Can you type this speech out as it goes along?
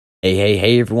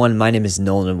Hey everyone, my name is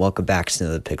Nolan and welcome back to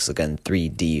another Pixel Gun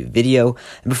 3D video.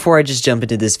 And before I just jump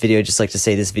into this video, I'd just like to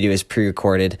say this video is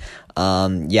pre-recorded.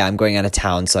 Yeah, I'm going out of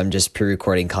town, so I'm just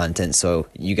pre-recording content so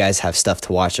you guys have stuff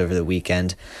to watch over the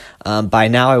weekend. By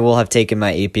now I will have taken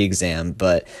my AP exam,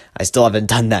 but I still haven't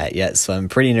done that yet, so I'm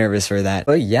pretty nervous for that.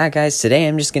 But yeah guys, today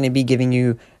I'm just going to be giving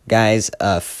you guys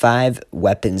 5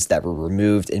 weapons that were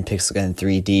removed in Pixel Gun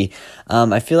 3D.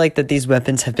 I feel like that these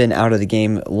weapons have been out of the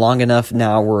game long enough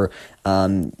now where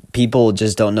people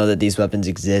just don't know that these weapons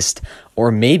exist,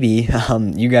 or maybe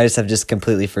you guys have just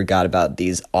completely forgot about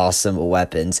these awesome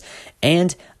weapons.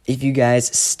 And if you guys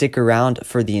stick around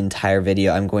for the entire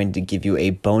video, I'm going to give you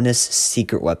a bonus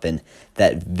secret weapon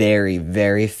that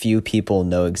very few people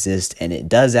know exists, and it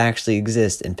does actually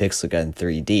exist in Pixel Gun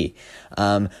 3D.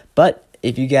 But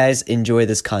if you guys enjoy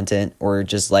this content or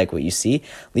just like what you see,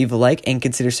 leave a like and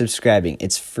consider subscribing.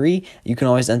 It's free. You can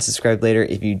always unsubscribe later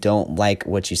if you don't like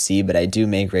what you see, but I do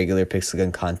make regular Pixel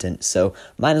Gun content, so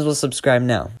might as well subscribe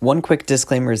now. One quick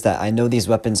disclaimer is that I know these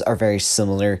weapons are very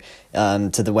similar to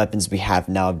the weapons we have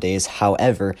nowadays.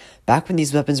 However, back when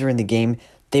these weapons were in the game,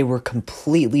 they were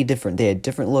completely different. They had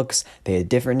different looks, they had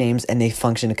different names, and they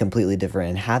functioned completely different.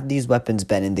 And had these weapons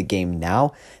been in the game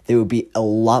now, they would be a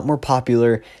lot more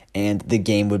popular and the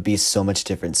game would be so much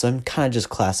different. So I'm kind of just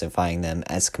classifying them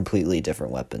as completely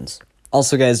different weapons.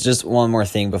 Also guys, just one more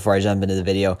thing before I jump into the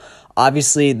video.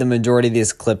 Obviously, the majority of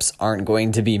these clips aren't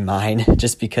going to be mine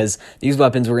just because these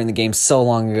weapons were in the game so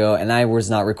long ago and I was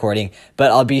not recording, but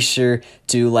I'll be sure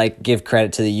to give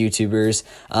credit to the YouTubers.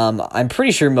 I'm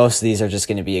pretty sure most of these are just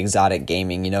going to be Exotic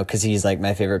Gaming, you know, because he's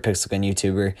my favorite Pixel Gun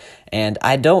YouTuber, and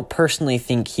I don't personally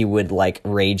think he would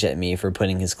rage at me for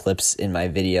putting his clips in my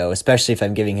video, especially if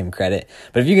I'm giving him credit.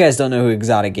 But if you guys don't know who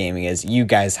Exotic Gaming is, you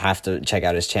guys have to check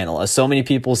out his channel. So many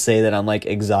people say that I'm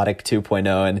Exotic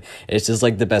 2.0 and it's just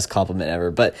the best compliment ever.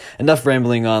 But enough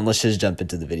rambling on, let's just jump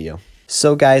into the video.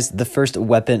 So guys, the first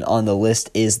weapon on the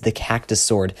list is the Cactus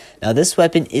Sword. Now this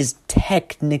weapon is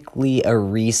technically a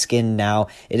reskin now.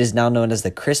 It is now known as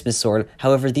the Christmas Sword.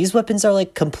 However, these weapons are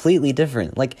completely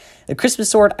different. The Christmas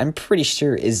Sword, I'm pretty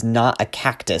sure, is not a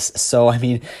cactus. So I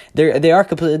mean, they are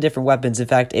completely different weapons. In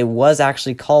fact, it was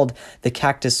actually called the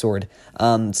Cactus Sword.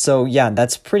 So yeah,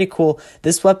 that's pretty cool.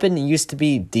 This weapon used to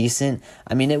be decent.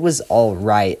 I mean, it was all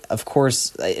right. Of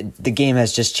course, the game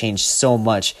has just changed so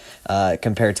much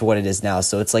compared to what it is now,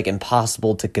 so it's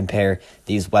impossible to compare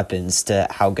these weapons to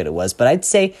how good it was. But I'd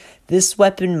say this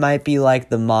weapon might be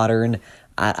the modern,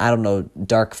 I don't know,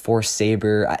 Dark Force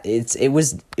Saber. It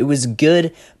was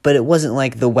good, but it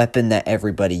wasn't the weapon that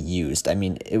everybody used. I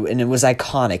mean, and it was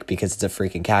iconic because it's a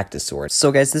freaking Cactus Sword.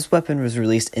 So guys, this weapon was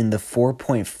released in the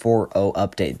 4.40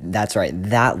 update. That's right,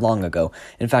 that long ago.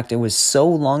 In fact, it was so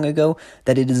long ago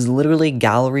that it is literally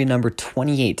gallery number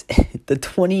 28, the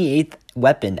 28th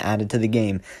weapon added to the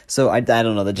game. So I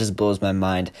don't know, that just blows my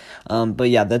mind. But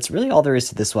yeah, that's really all there is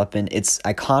to this weapon. It's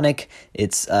iconic,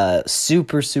 it's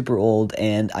super old,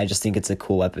 and I just think it's a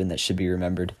cool weapon that should be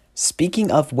remembered. Speaking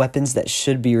of weapons that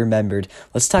should be remembered,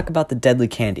 let's talk about the Deadly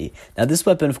Candy. Now this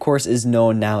weapon, of course, is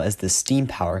known now as the Steam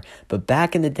Power, but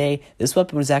back in the day, this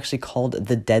weapon was actually called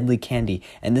the Deadly Candy,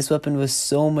 and this weapon was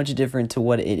so much different to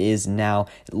what it is now.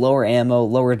 Lower ammo,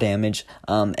 lower damage,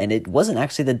 and it wasn't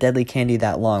actually the Deadly Candy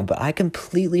that long, but I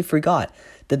completely forgot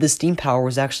that the Steam Power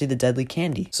was actually the Deadly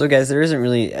Candy. So guys, there isn't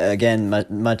really, again,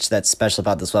 much that's special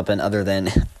about this weapon other than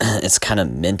it's kind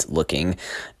of mint looking,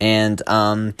 and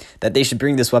that they should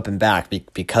bring this weapon back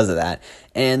because of that,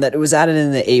 and that it was added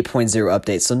in the 8.0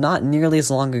 update, so not nearly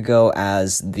as long ago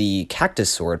as the Cactus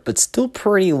Sword, but still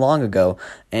pretty long ago.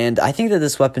 And I think that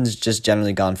this weapon's just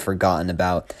generally gone forgotten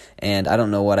about, and I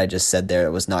don't know what I just said there.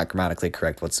 It was not grammatically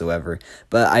correct whatsoever,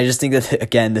 but I just think that,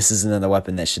 again, this is another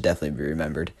weapon that should definitely be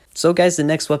remembered. So guys, the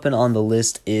next weapon on the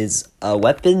list is a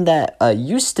weapon that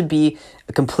used to be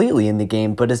completely in the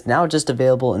game, but is now just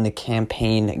available in the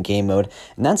campaign game mode,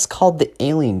 and that's called the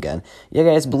Alien Gun. Yeah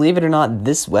guys, believe it or not,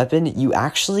 this weapon you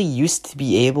actually used to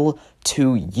be able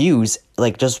to use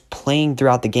just playing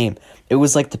throughout the game. It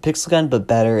was the Pixel Gun, but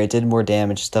better. It did more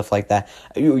damage, stuff like that.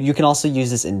 You can also use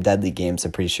this in deadly games,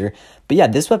 I'm pretty sure. But yeah,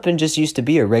 this weapon just used to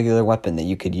be a regular weapon that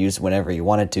you could use whenever you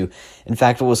wanted to. In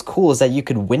fact, what was cool is that you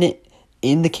could win it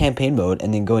in the campaign mode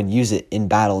and then go and use it in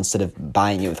battle instead of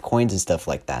buying it with coins and stuff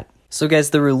like that. So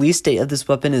guys, the release date of this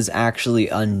weapon is actually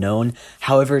unknown.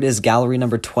 However, it is gallery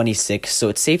number 26, so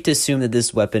it's safe to assume that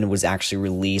this weapon was actually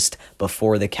released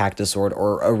before the Cactus Sword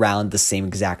or around the same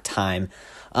exact time.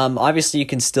 Obviously, you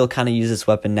can still kind of use this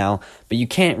weapon now, but you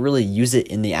can't really use it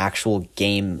in the actual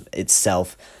game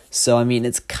itself. So, I mean,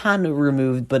 it's kind of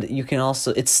removed, but you can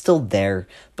also, it's still there.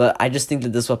 But I just think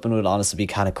that this weapon would honestly be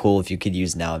kind of cool if you could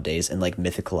use nowadays and like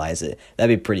mythicalize it.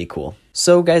 That'd be pretty cool.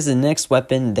 So guys, the next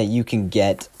weapon that you can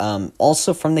get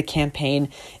also from the campaign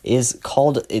is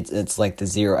called, it's like the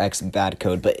 0x bad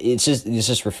code, but it's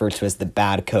just referred to as the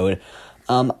bad code.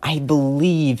 I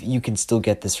believe you can still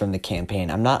get this from the campaign.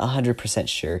 I'm not 100%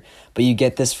 sure, but you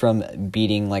get this from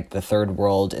beating like the third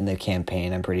world in the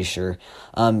campaign, I'm pretty sure.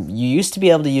 You used to be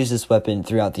able to use this weapon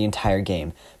throughout the entire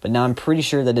game, but now I'm pretty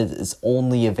sure that it is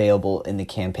only available in the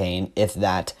campaign, if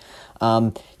that.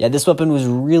 Yeah, this weapon was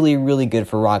really, really good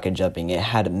for rocket jumping. It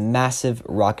had massive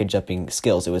rocket jumping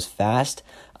skills. It was fast,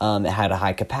 it had a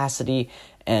high capacity,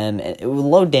 and it was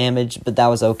low damage, but that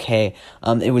was okay.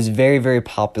 It was very, very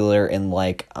popular in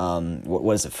like, what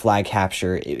was it, flag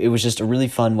capture. It was just a really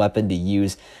fun weapon to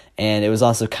use, and it was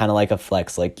also kind of like a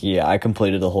flex, like, yeah, I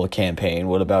completed the whole campaign,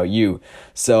 what about you?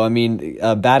 So, I mean,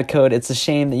 bad code, it's a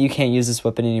shame that you can't use this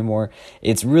weapon anymore.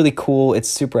 It's really cool, it's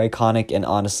super iconic, and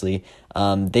honestly,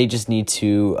 they just need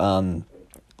to,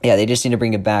 they just need to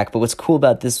bring it back. But what's cool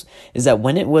about this is that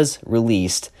when it was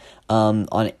released,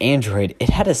 on Android, it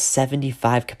had a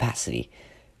 75 capacity.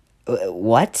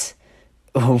 What?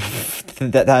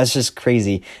 That's just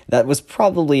crazy. That was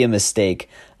probably a mistake.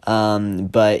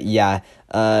 But yeah,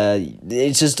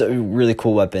 it's just a really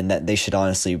cool weapon that they should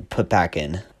honestly put back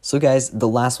in. So guys, the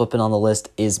last weapon on the list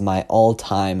is my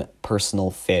all-time personal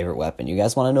favorite weapon. You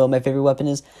guys want to know what my favorite weapon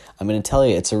is? I'm going to tell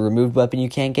you, it's a removed weapon you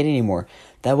can't get anymore.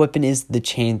 That weapon is the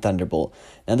Chain Thunderbolt.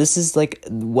 Now this is like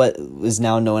what is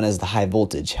now known as the high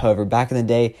voltage. However, back in the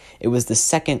day, it was the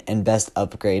second and best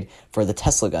upgrade for the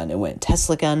Tesla gun. It went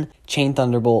Tesla gun, Chain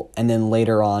Thunderbolt, and then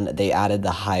later on they added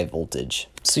the high voltage.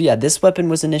 So yeah, this weapon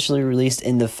was initially released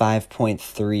in the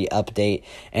 5.3 update,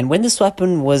 and when this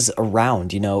weapon was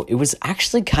around, you know, it was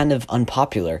actually kind of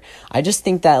unpopular. I just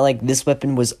think that like this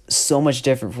weapon was so much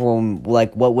different from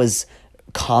like what was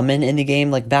common in the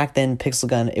game. Like back then, Pixel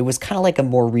Gun, it was kind of like a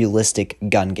more realistic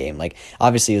gun game. Like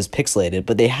obviously it was pixelated,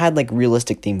 but they had like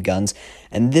realistic themed guns,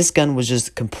 and this gun was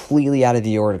just completely out of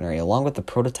the ordinary, along with the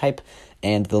prototype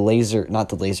and the laser, not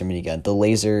the laser minigun, the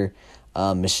laser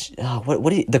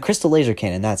the crystal laser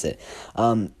cannon, that's it.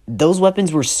 Those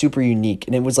weapons were super unique,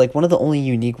 and it was like one of the only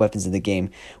unique weapons in the game,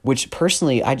 which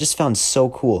personally I just found so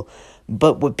cool.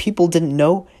 But what people didn't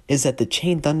know is that the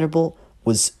Chain Thunderbolt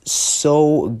was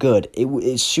so good.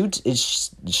 It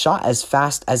shot as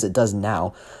fast as it does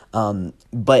now,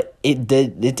 but it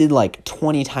did like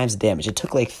 20 times the damage. It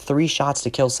took like 3 shots to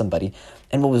kill somebody.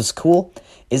 And what was cool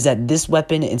is that this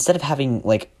weapon, instead of having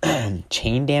like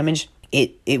chain damage,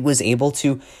 it was able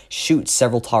to shoot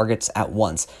several targets at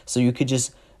once. So you could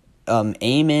just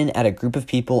aim in at a group of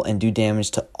people and do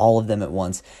damage to all of them at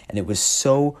once, and it was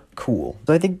so cool.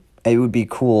 So I think it would be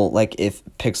cool, like, if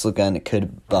Pixel Gun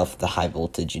could buff the high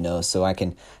voltage, you know, so I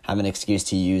can have an excuse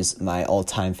to use my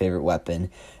all-time favorite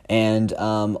weapon. And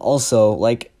also,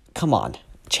 like, come on.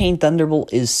 Chain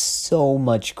Thunderbolt is so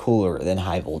much cooler than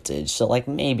high voltage, so like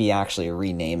maybe actually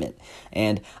rename it.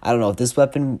 And I don't know, if this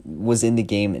weapon was in the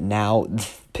game now,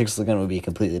 Pixel Gun would be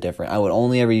completely different. I would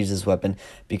only ever use this weapon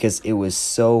because it was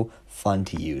so fun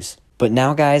to use. But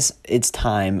now guys, it's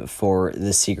time for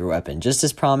the secret weapon. Just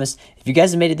as promised, if you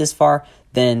guys have made it this far,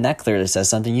 then that clearly says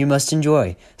something you must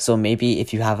enjoy. So maybe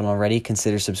if you haven't already,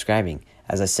 consider subscribing.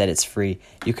 As I said, it's free.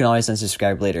 You can always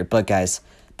unsubscribe later. But guys,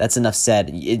 that's enough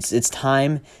said. It's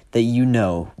time that you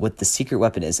know what the secret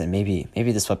weapon is, and maybe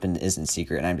this weapon isn't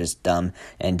secret and I'm just dumb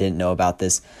and didn't know about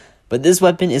this. But this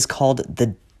weapon is called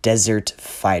the Desert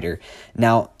Fighter.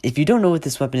 Now, if you don't know what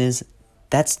this weapon is,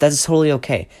 that's totally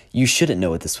okay. You shouldn't know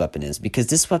what this weapon is, because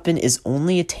this weapon is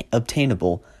only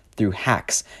obtainable through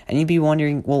hacks. And you'd be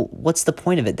wondering, well, what's the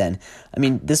point of it then? I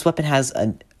mean, this weapon has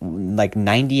a like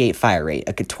 98 fire rate,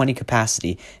 a 20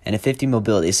 capacity, and a 50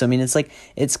 mobility. So I mean,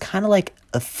 it's kind of like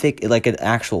like an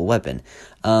actual weapon.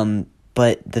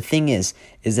 But the thing is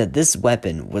that this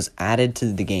weapon was added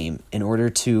to the game in order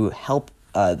to help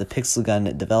the Pixel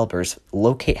Gun developers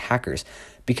locate hackers.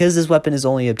 Because this weapon is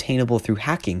only obtainable through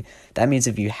hacking, that means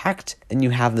if you hacked, then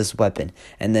you have this weapon.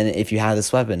 And then if you have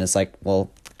this weapon, it's like, well,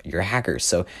 you're a hacker,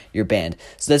 so you're banned.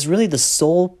 So that's really the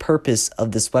sole purpose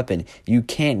of this weapon. You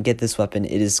can't get this weapon.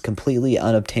 It is completely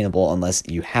unobtainable unless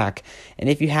you hack. And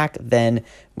if you hack, then,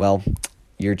 well,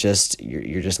 you're just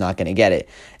not going to get it.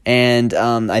 And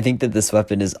I think that this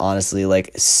weapon is honestly like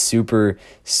super,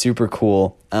 super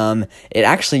cool. It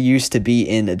actually used to be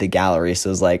in the gallery,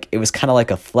 so it was kind of like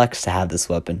a flex to have this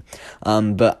weapon.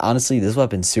 But honestly, this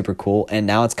weapon's super cool, and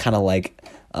now it's kind of like,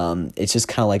 it's just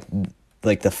kind of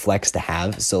like the flex to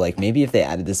have. So like maybe if they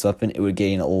added this weapon, it would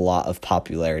gain a lot of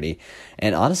popularity.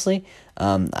 And honestly,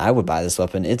 I would buy this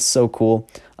weapon. It's so cool.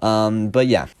 But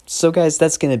yeah, so guys,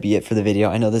 that's gonna be it for the video.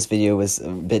 I know this video was a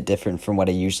bit different from what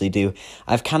I usually do.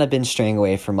 I've kind of been straying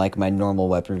away from like my normal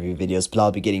weapon review videos, but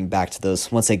I'll be getting back to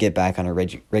those once I get back on a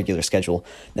regular schedule.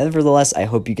 Nevertheless, I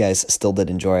hope you guys still did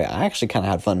enjoy. I actually kind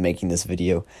of had fun making this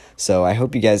video, so I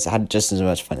hope you guys had just as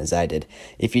much fun as I did.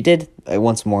 If you did,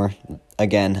 once more,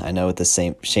 again, I know with the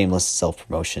same shameless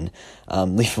self-promotion,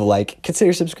 leave a like,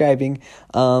 consider subscribing,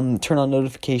 turn on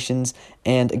notifications,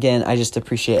 and again, I just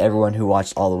appreciate everyone who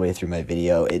watched all the way through my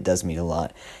video. It does mean a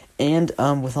lot. And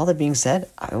with all that being said,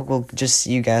 I will just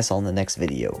see you guys all in the next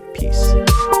video. Peace.